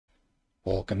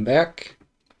Welcome back.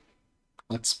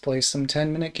 Let's play some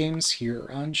 10-minute games here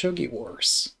on Shogi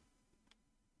Wars.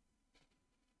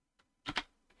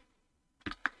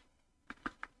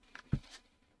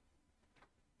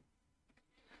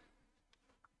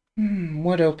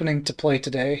 What opening to play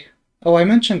today? Oh, I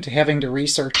mentioned having to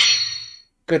research.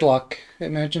 Good luck. I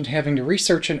mentioned having to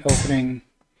research an opening.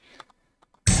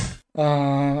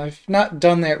 I've not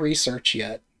done that research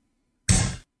yet.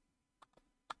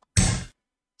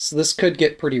 So this could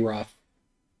get pretty rough.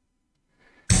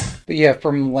 But yeah,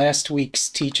 from last week's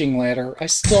teaching ladder, I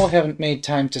still haven't made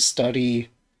time to study...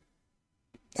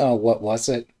 Oh, what was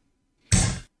it?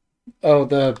 Oh,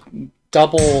 the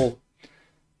double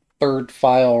third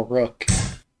file rook.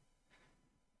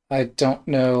 I don't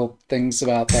know things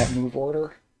about that move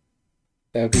order.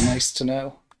 That would be nice to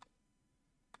know.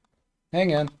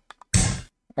 Hang on.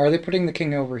 Are they putting the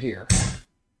king over here?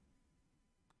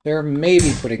 They're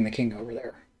maybe putting the king over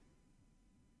there.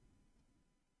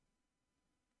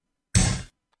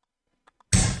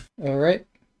 Alright.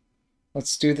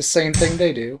 Let's do the same thing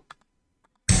they do.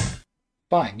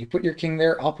 Fine, you put your king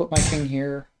there, I'll put my king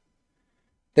here.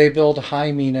 They build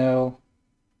high Mino.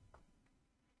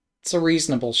 It's a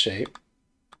reasonable shape.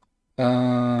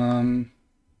 We'll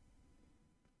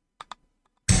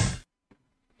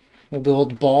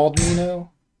build bald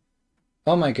Mino.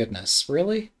 Oh my goodness,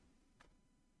 really?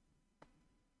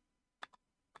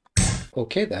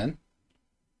 Okay then.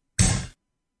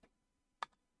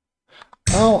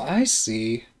 Oh, I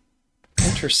see.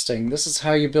 Interesting. This is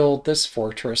how you build this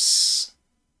fortress.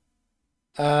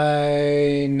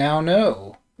 I now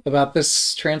know about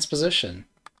this transposition.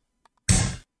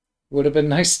 Would have been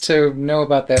nice to know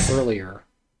about that earlier.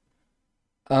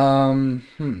 Well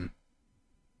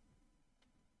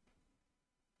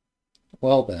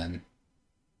then.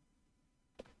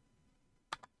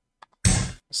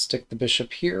 Stick the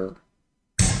bishop here.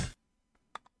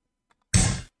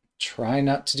 Try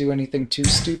not to do anything too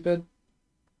stupid.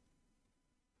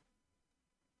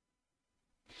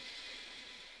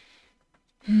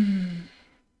 I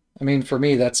mean, for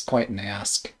me, that's quite an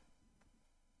ask.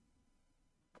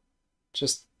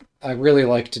 Just, I really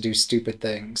like to do stupid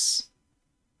things.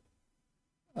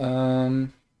 So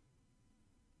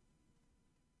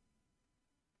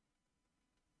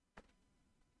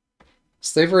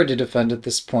they've already defended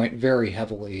this point very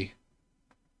heavily.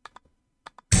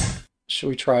 Should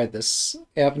we try this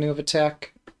avenue of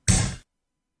attack?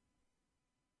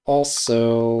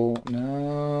 Also,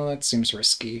 no, that seems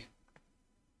risky.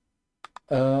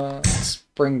 Let's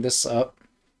bring this up.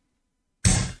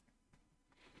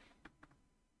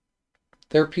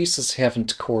 Their pieces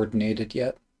haven't coordinated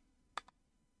yet.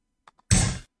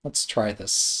 Let's try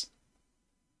this.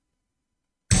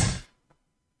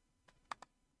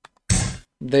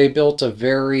 They built a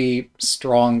very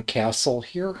strong castle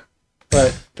here,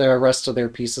 but the rest of their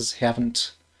pieces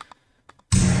haven't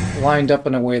lined up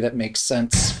in a way that makes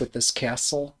sense with this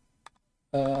castle.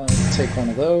 Take one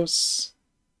of those.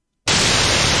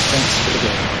 Thanks for the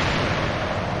game.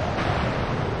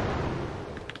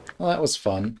 Well, that was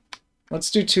fun.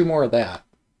 Let's do 2 more of that.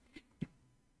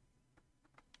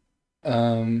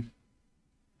 I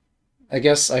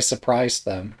guess I surprised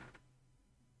them.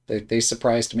 They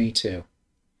surprised me too.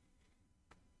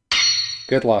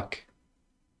 Good luck.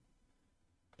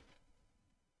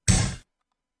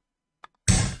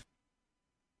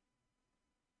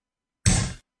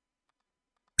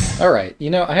 Alright, you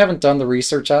know, I haven't done the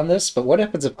research on this, but what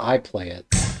happens if I play it?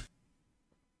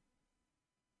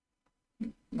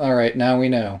 Alright, now we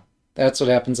know. That's what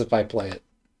happens if I play it.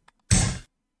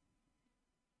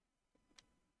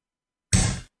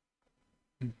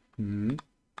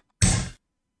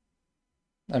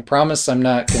 I promise I'm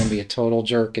not going to be a total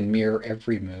jerk and mirror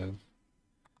every move.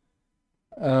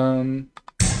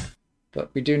 But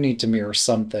we do need to mirror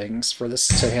some things for this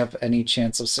to have any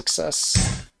chance of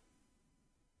success.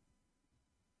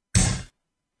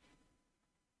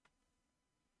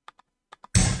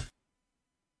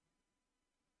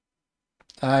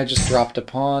 I just dropped a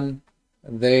pawn.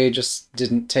 They just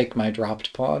didn't take my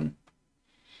dropped pawn.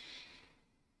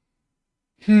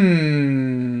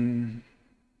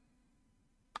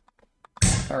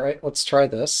 Alright, let's try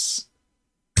this.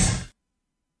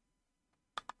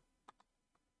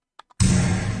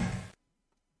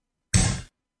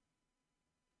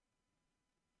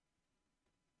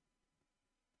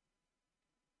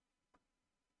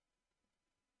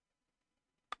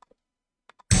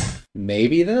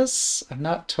 Maybe this? I'm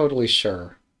not totally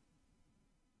sure.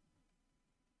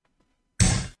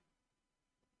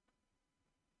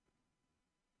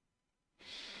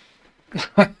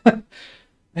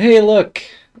 Hey, look!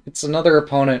 It's another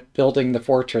opponent building the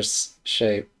fortress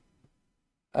shape.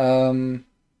 Damn.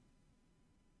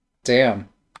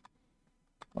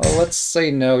 Well, let's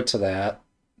say no to that.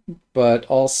 But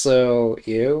also,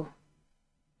 you?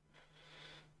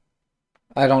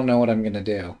 I don't know what I'm gonna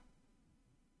do.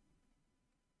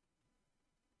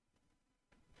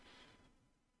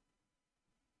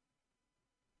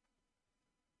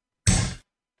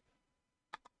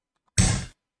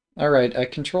 Alright, I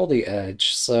control the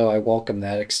edge, so I welcome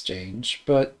that exchange,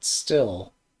 but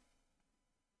still.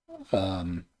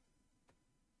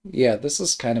 Yeah, this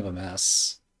is kind of a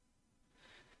mess.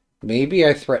 Maybe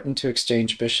I threaten to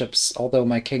exchange bishops, although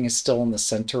my king is still in the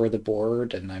center of the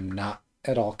board, and I'm not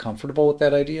at all comfortable with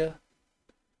that idea.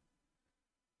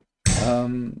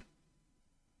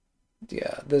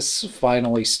 Yeah, this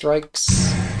finally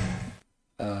strikes.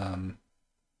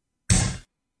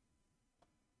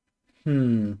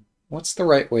 What's the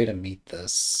right way to meet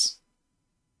this?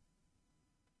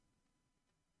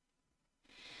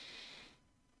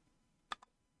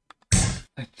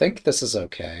 I think this is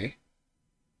okay.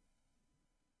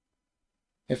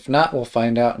 If not, we'll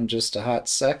find out in just a hot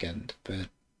second, but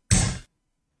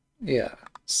yeah.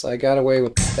 So I got away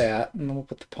with that, and we'll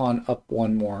put the pawn up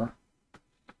one more.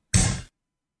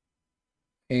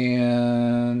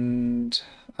 And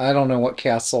I don't know what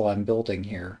castle I'm building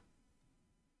here.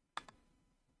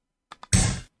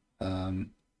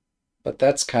 But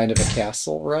that's kind of a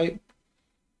castle, right?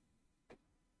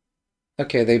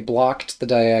 Okay, they blocked the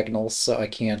diagonals, so I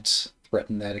can't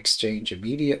threaten that exchange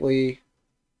immediately.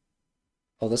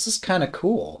 Oh, this is kind of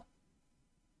cool.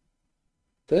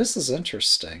 This is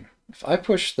interesting. If I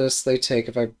push this, they take.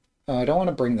 If I... Oh, I don't want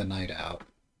to bring the knight out.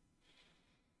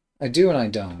 I do and I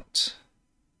don't.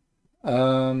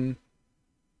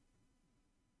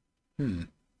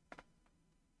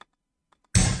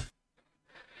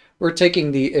 We're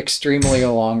taking the extremely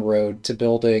long road to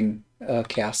building a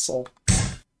castle.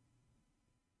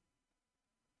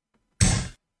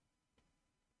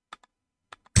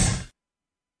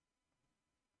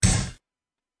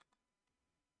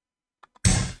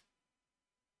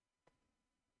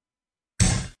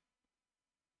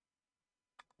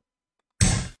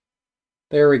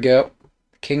 There we go.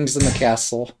 King's in the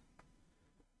castle.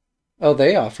 Oh,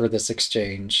 they offer this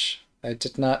exchange. I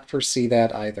did not foresee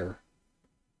that either.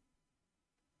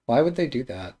 Why would they do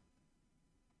that?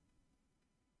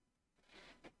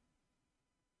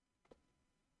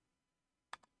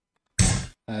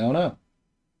 I don't know.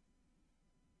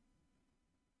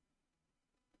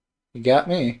 You got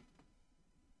me.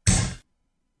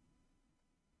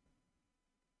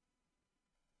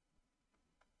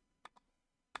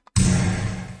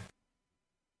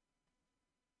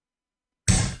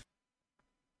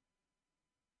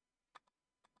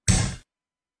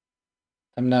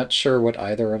 I'm not sure what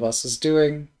either of us is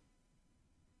doing.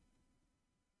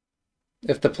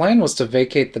 If the plan was to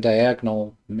vacate the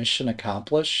diagonal, mission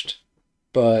accomplished,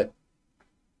 but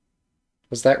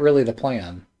was that really the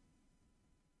plan?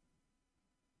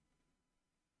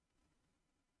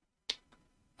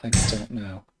 I don't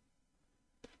know.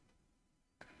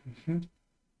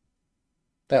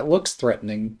 That looks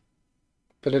threatening,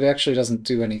 but it actually doesn't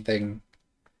do anything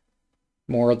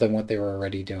more than what they were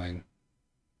already doing.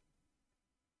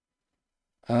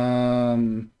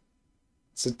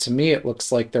 So to me it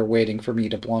looks like they're waiting for me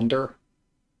to blunder.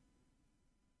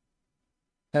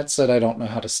 That said, I don't know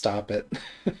how to stop it.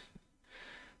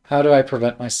 How do I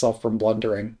prevent myself from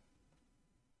blundering?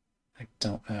 I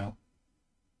don't know.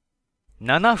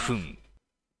 7分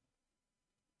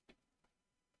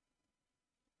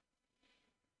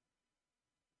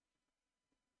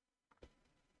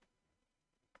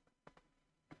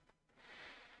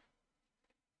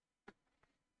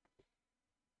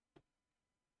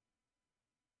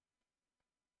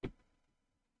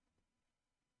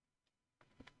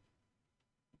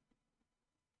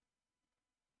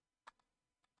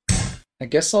I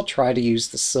guess I'll try to use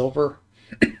the silver.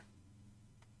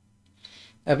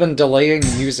 I've been delaying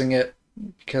using it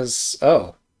because...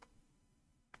 Oh.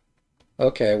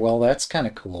 Okay, well that's kind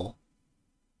of cool.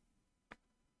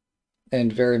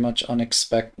 And very much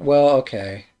unexpected. Well,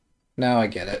 okay. Now I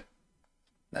get it.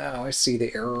 Now I see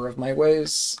the error of my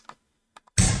ways.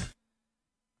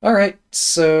 Alright,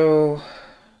 so...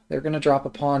 They're gonna drop a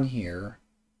pawn here.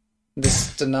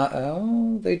 This did not...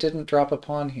 Oh, they didn't drop a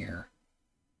pawn here.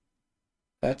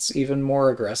 That's even more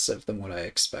aggressive than what I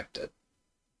expected.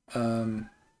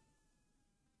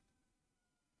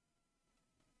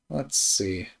 Let's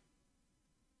see.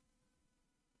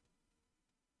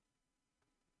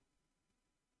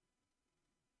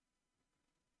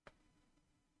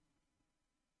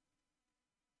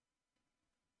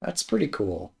 That's pretty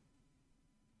cool.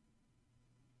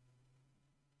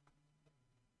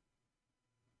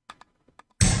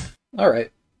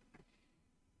 Alright,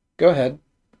 go ahead.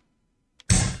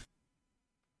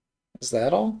 Is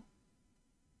that all?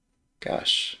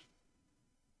 Gosh.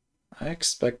 I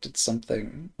expected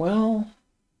something. Well,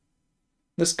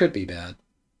 this could be bad.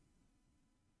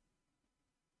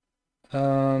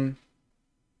 Um,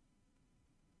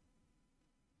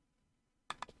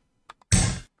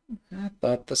 I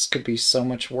thought this could be so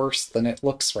much worse than it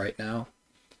looks right now.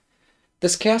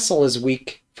 This castle is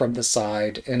weak from the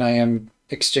side, and I am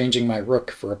exchanging my rook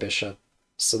for a bishop.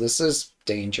 So this is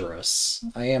dangerous.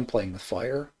 I am playing with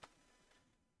fire.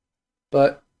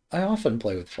 But I often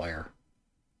play with fire.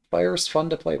 Fire is fun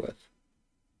to play with.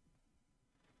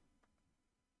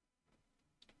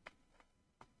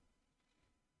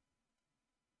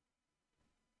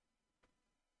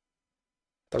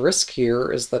 The risk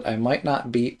here is that I might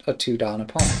not beat a 2-Don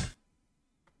opponent.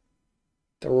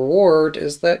 The reward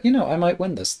is that, I might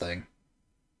win this thing.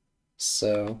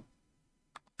 So,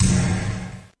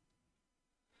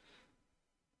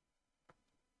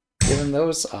 given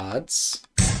those odds,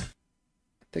 I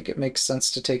think it makes sense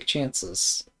to take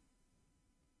chances.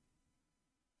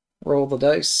 Roll the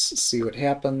dice, see what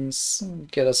happens,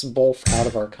 get us both out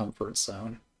of our comfort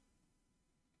zone.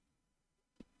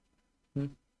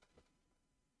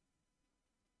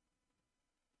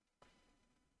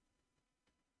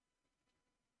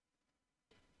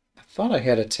 I thought I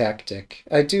had a tactic.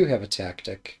 I do have a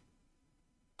tactic.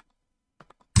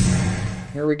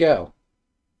 Here we go.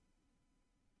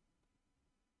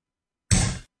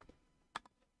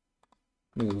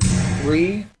 Move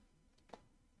 3,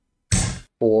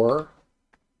 4,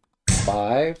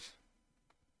 5.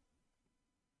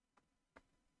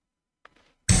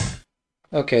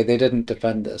 Okay, they didn't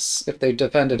defend this. If they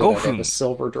defended it, I'd have a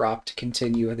silver drop to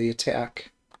continue the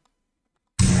attack.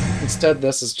 Instead,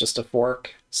 this is just a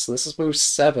fork. So this is move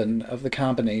 7 of the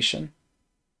combination.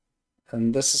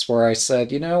 And this is where I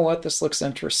said, you know what, this looks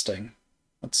interesting.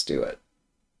 Let's do it.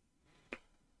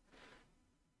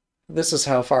 This is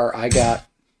how far I got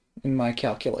in my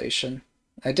calculation.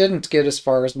 I didn't get as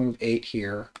far as move 8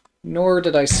 here, nor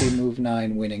did I see move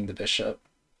 9 winning the bishop.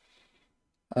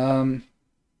 So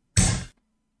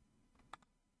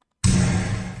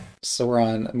we're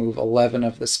on move 11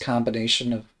 of this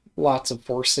combination of lots of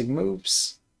forcing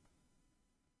moves.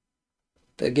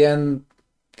 Again,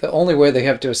 the only way they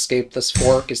have to escape this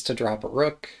fork is to drop a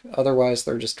rook, otherwise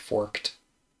they're just forked.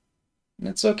 And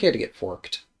it's okay to get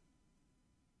forked.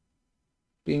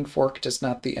 Being forked is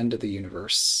not the end of the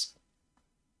universe.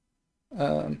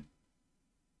 I'll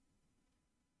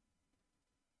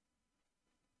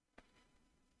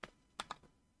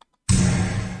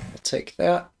take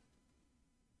that.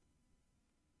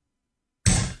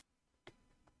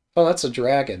 Oh, that's a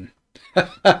dragon.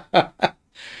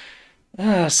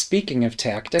 Speaking of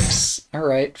tactics,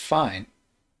 alright, fine.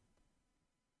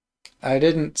 I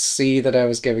didn't see that I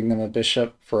was giving them a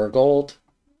bishop for a gold.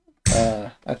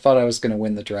 I thought I was going to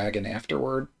win the dragon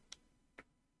afterward.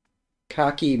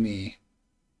 Cocky me.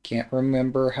 Can't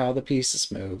remember how the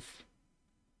pieces move,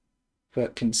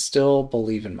 but can still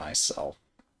believe in myself.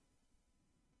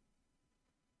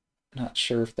 Not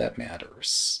sure if that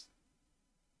matters.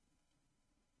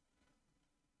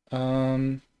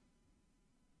 Yeah,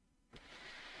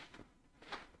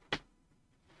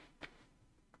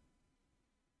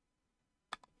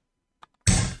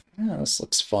 this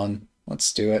looks fun.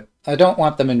 Let's do it. I don't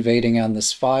want them invading on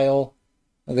this file.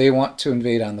 They want to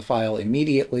invade on the file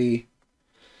immediately.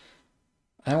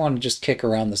 I want to just kick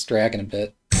around this dragon a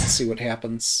bit and see what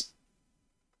happens.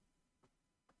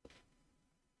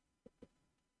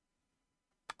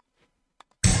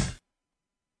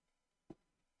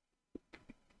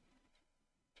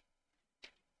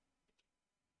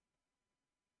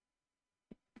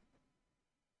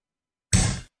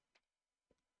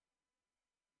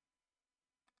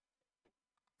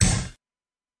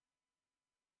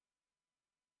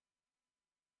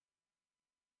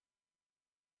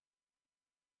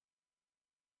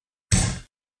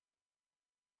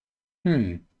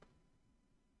 A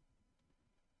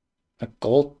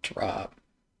gold drop.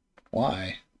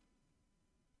 Why?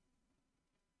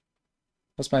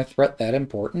 Was my threat that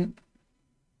important?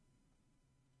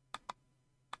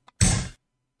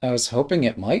 I was hoping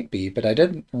it might be, but I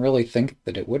didn't really think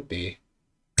that it would be.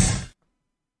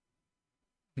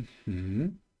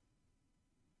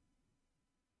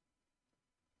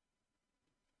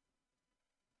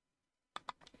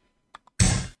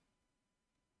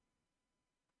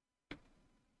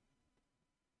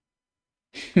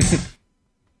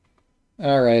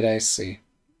 Alright, I see.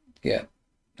 Yeah,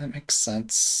 that makes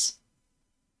sense.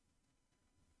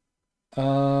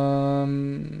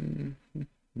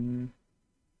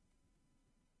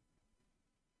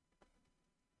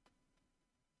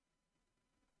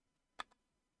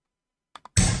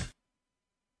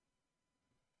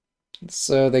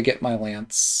 So they get my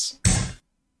lance.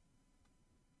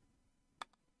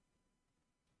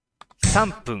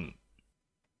 3分。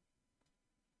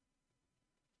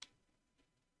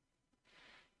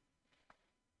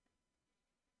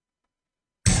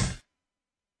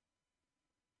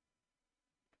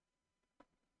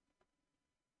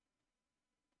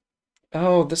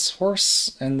Oh, this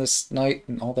horse and this knight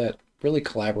and all that really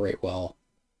collaborate well.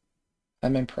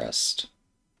 I'm impressed.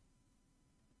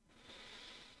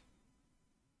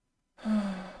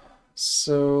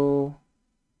 So...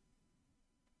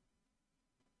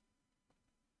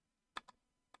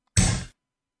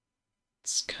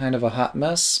 it's kind of a hot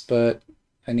mess, but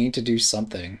I need to do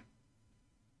something.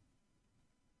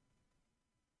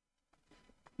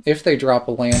 If they drop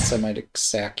a lance, I might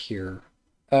sack here.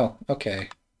 Oh, okay.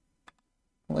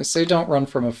 Well, I say don't run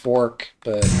from a fork,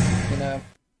 but, you know,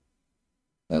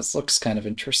 this looks kind of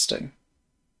interesting.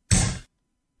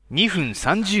 2分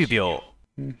30秒。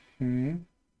Mm-hmm.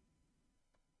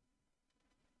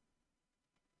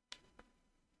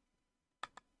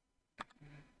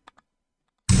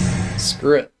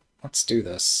 Screw it. Let's do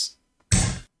this.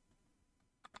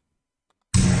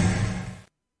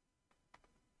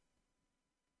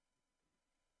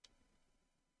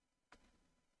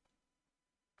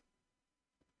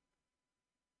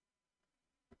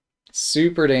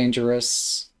 Super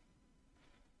dangerous.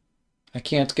 I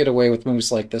can't get away with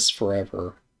moves like this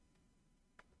forever.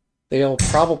 They'll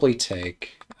probably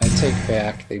take. I take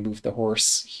back, they move the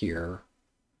horse here.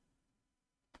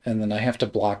 And then I have to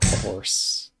block the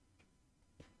horse.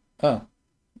 Oh,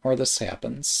 or this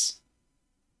happens.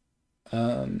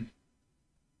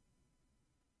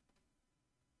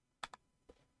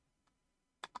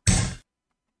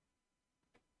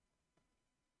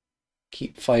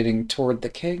 Keep fighting toward the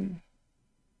king.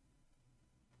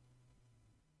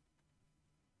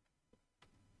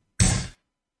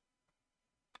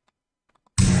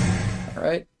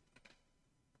 Alright.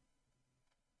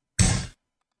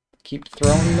 Keep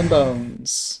throwing the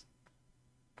bones.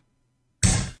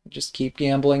 Just keep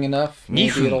gambling enough,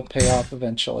 maybe it'll pay off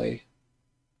eventually.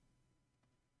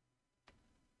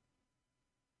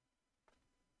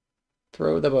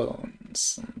 Throw the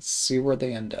bones and see where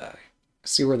they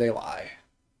see where they lie.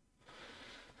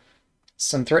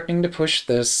 So I'm threatening to push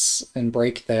this and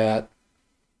break that,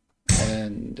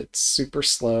 and it's super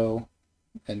slow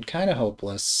and kind of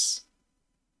hopeless.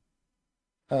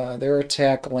 Their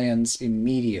attack lands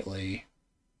immediately,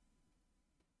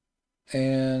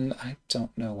 and I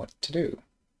don't know what to do.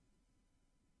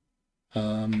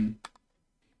 Let's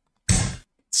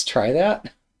try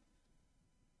that.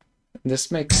 This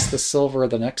makes the silver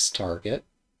the next target.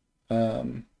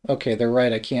 Okay, they're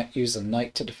right, I can't use a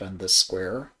knight to defend this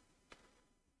square.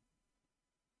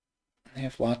 They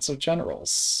have lots of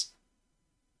generals.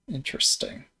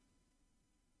 Interesting.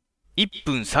 1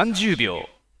分30秒。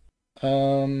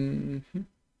Um...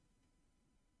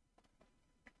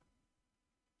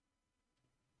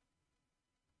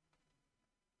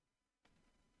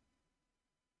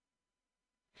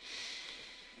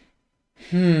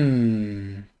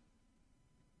 Hmm...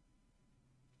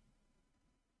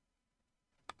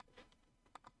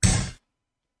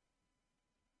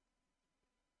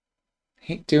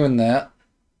 Hate doing that,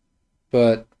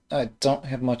 but I don't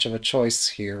have much of a choice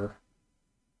here.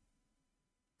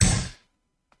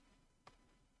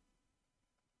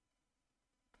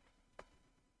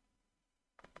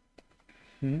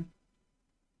 Hmm?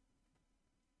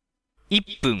 1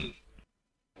分。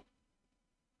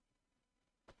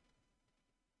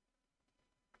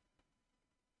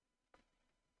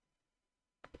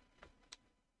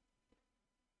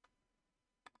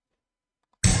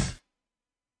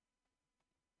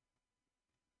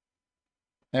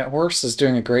That horse is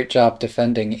doing a great job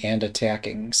defending and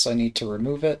attacking, so I need to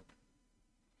remove it.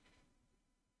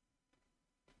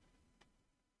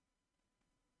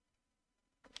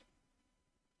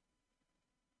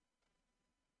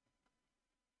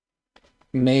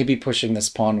 Maybe pushing this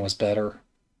pawn was better.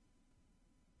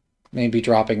 Maybe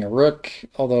dropping a rook,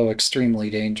 although extremely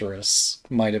dangerous,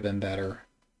 might have been better.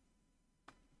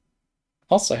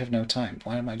 Also, I have no time.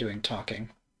 Why am I doing talking?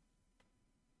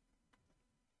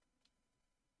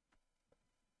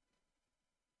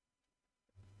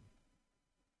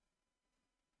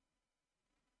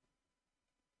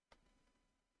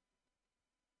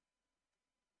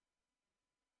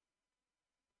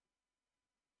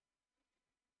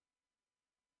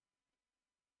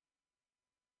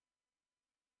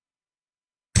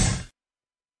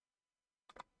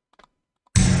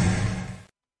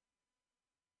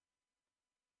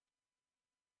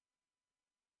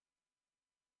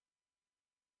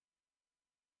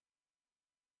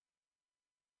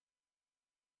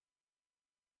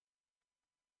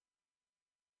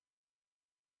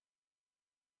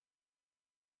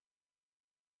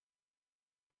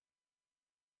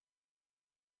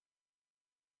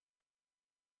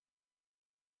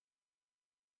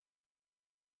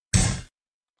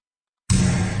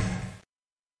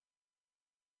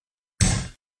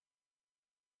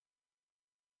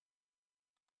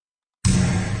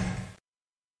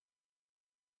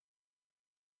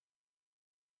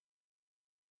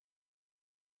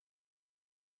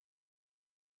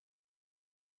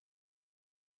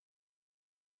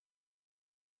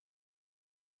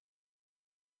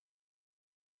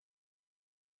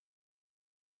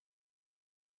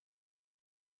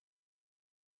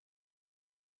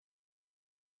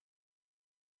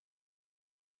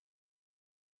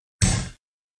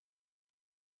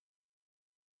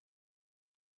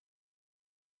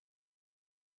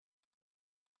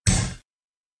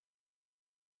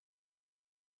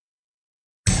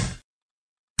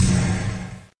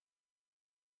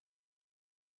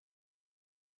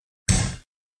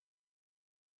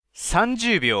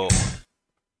 30秒。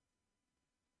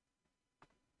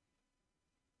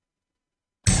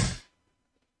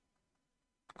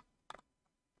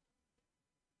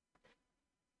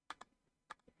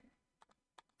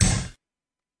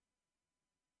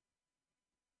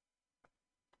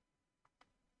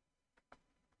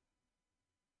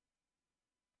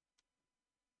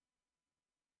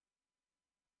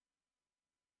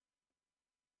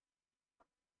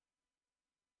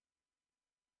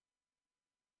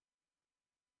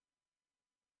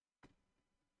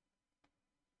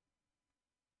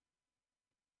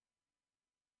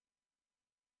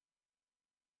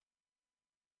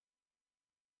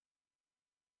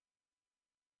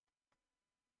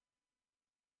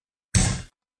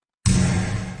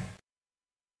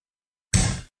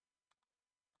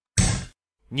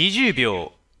20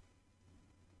秒。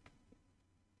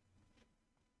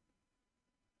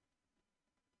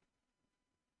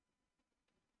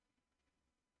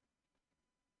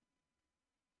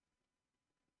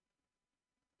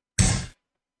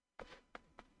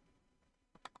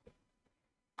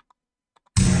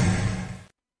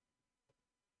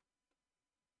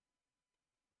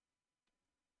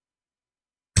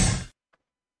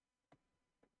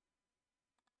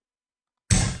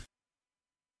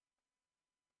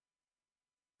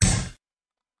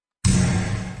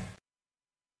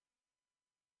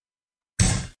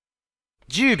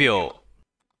10秒。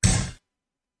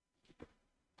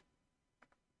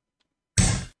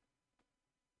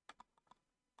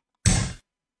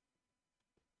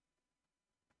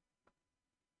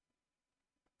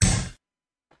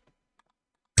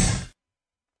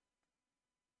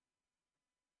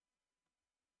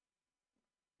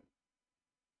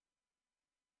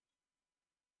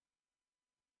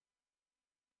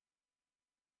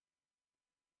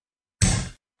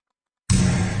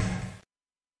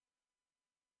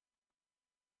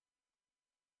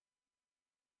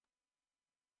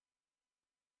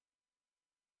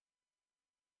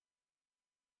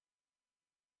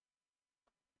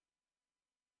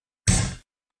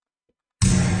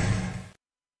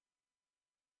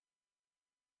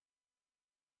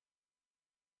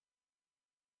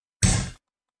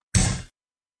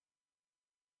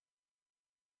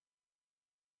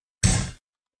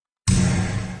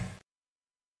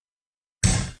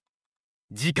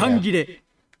時間切れ。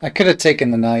 I could have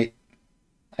taken the knight.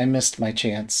 I missed my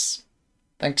chance.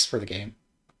 Thanks for the game.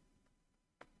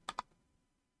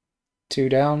 2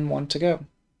 down, 1 to go.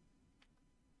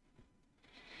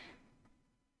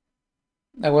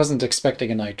 I wasn't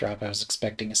expecting a knight drop, I was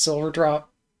expecting a silver drop.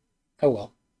 Oh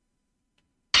well.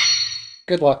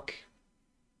 Good luck.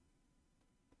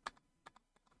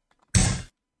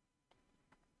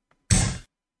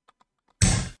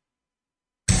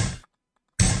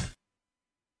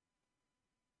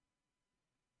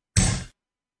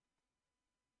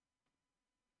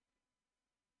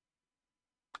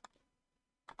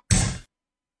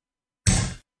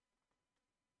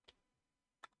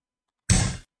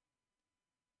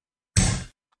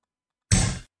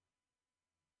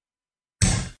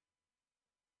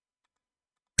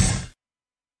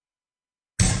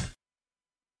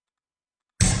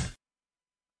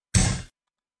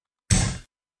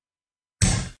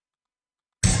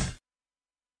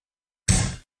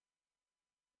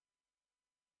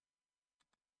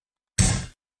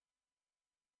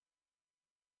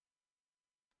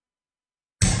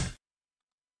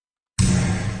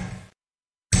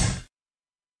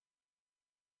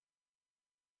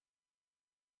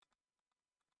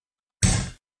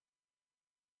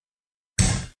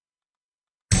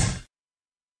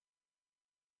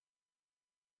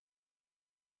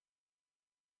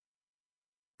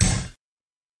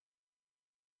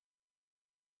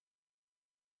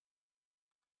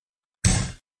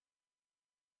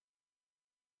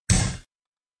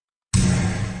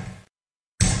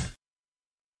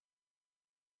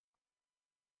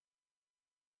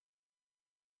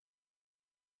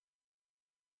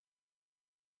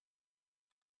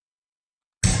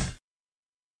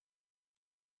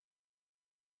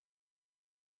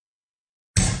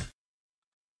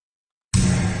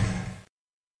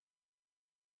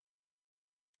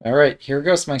 Alright, here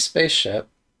goes my spaceship.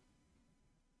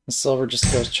 The silver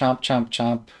just goes chomp, chomp,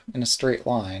 chomp in a straight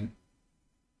line.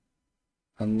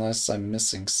 Unless I'm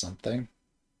missing something.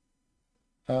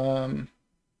 Could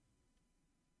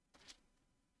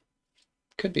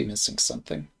be missing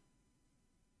something.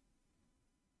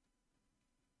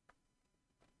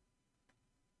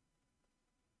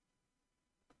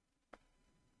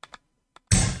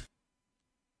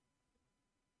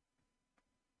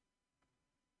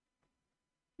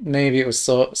 Maybe it was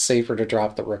so safer to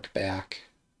drop the rook back.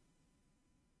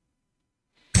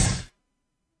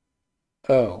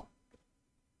 Oh,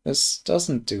 this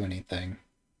doesn't do anything.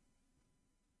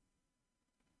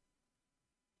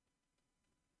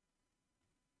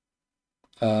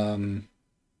 Um,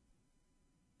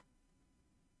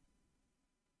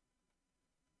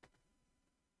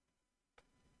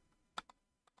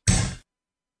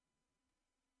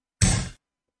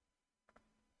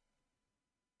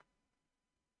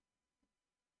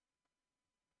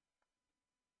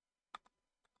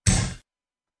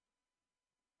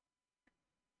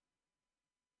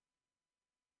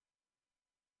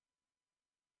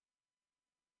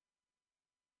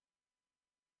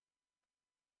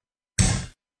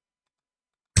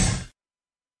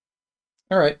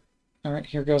 Alright. Alright,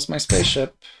 here goes my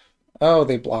spaceship. Oh,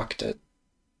 they blocked it.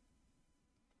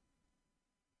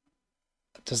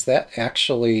 Does that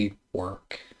actually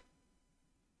work?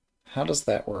 How does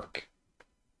that work?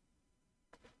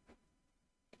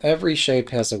 Every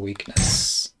shape has a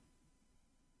weakness.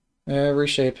 Every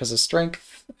shape has a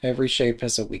strength. Every shape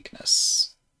has a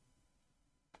weakness.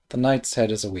 The knight's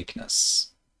head is a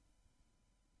weakness.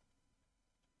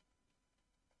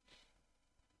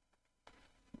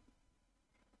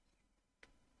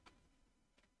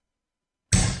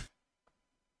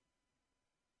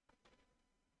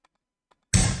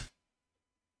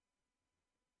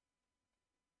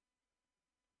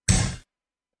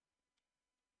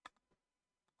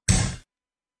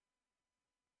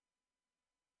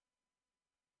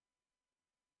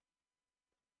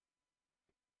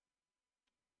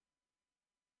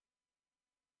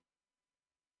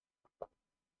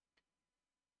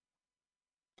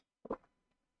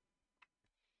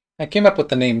 I came up with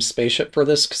the name spaceship for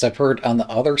this because I've heard on the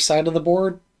other side of the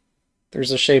board there's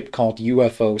a shape called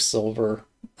UFO silver.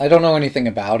 I don't know anything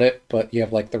about it, but you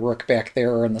have like the rook back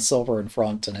there and the silver in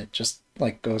front, and it just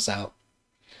like goes out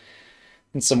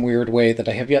in some weird way that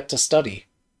I have yet to study.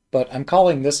 But I'm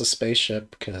calling this a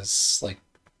spaceship because like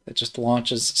it just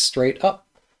launches straight up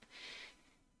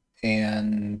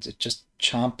and it just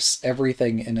chomps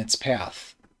everything in its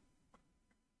path.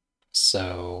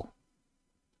 So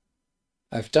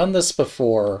I've done this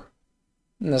before.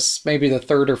 And this may be the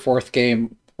third or fourth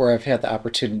game where I've had the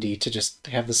opportunity to just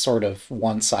have this sort of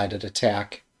one-sided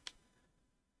attack.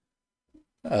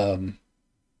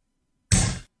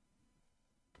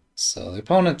 So the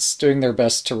opponent's doing their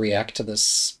best to react to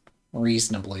this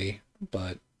reasonably,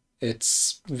 but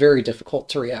it's very difficult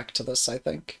to react to this, I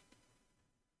think.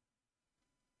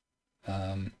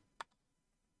 Um,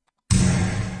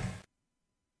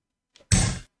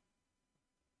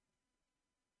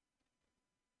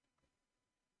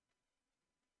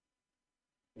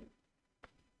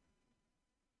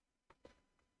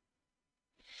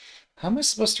 how am I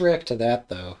supposed to react to that,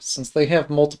 though? Since they have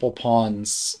multiple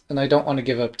pawns, and I don't want to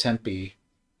give up Tempe.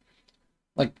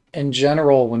 Like, in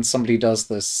general, when somebody does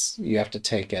this, you have to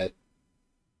take it.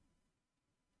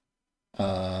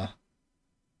 Uh,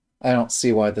 I don't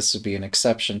see why this would be an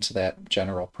exception to that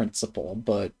general principle,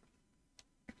 but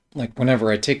like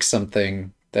whenever I take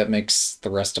something, that makes the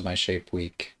rest of my shape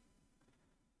weak.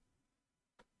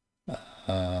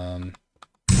 Um,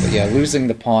 but yeah, losing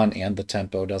the pawn and the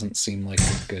tempo doesn't seem like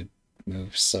a good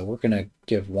move, so we're gonna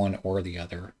give one or the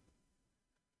other.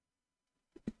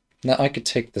 Now I could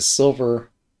take the silver.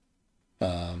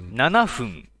 7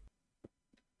分、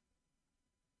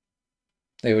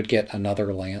 They would get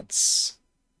another lance.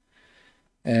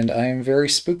 And I am very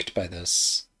spooked by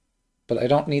this. But I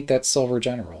don't need that silver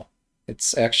general.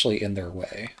 It's actually in their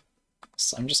way.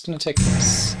 So I'm just going to take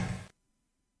this.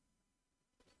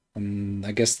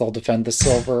 I guess they'll defend the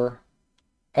silver.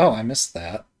 Oh, I missed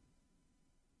that.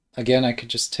 Again, I could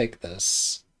just take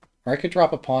this. Or I could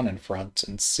drop a pawn in front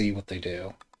and see what they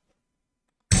do.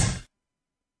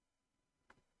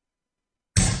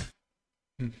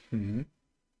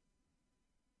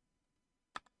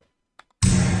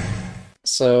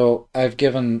 So I've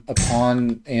given a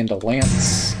pawn and a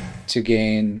lance to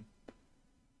gain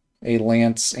a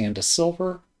lance and a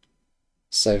silver.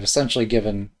 So I've essentially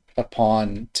given a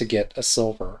pawn to get a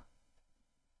silver.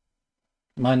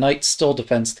 My knight still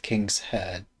defends the king's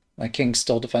head. My king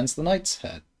still defends the knight's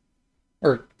head.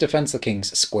 Or defends the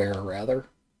king's square, rather.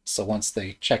 So once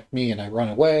they check me and I run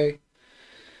away,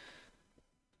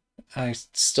 I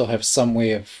still have some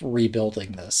way of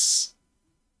rebuilding this.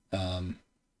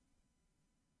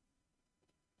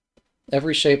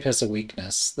 Every shape has a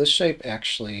weakness. This shape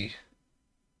actually,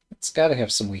 it's got to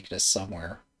have some weakness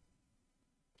somewhere.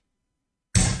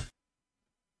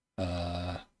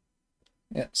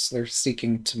 Yes, they're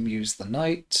seeking to use the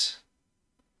knight.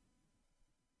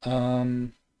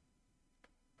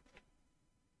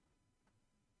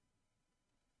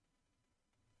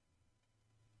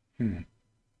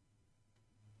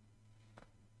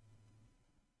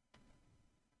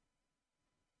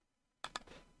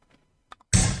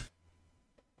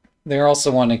 They're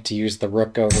also wanting to use the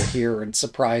rook over here and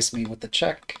surprise me with the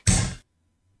check.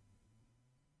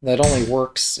 That only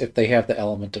works if they have the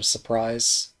element of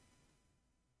surprise.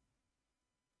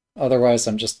 Otherwise,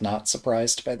 I'm just not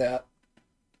surprised by that.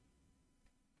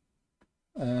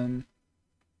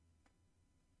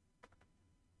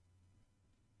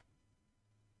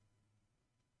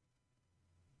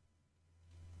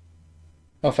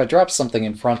 Oh, if I drop something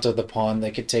in front of the pawn,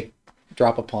 they could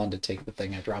drop a pawn to take the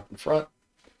thing I drop in front.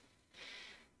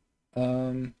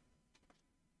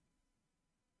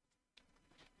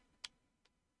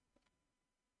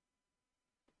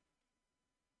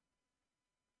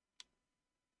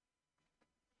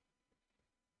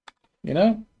 You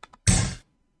know,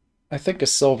 I think a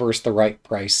silver is the right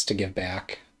price to give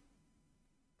back.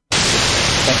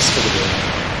 Thanks for the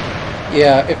game.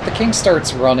 Yeah, if the king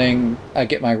starts running, I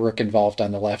get my rook involved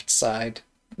on the left side.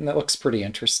 And that looks pretty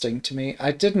interesting to me.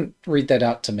 I didn't read that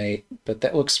out to mate, but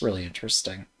that looks really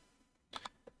interesting.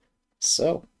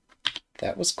 So,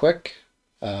 that was quick.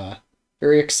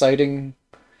 Very exciting,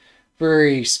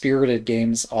 very spirited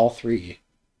games, all three.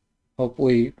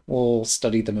 Hopefully we'll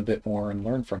study them a bit more and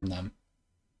learn from them.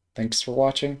 Thanks for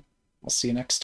watching. I'll see you next time.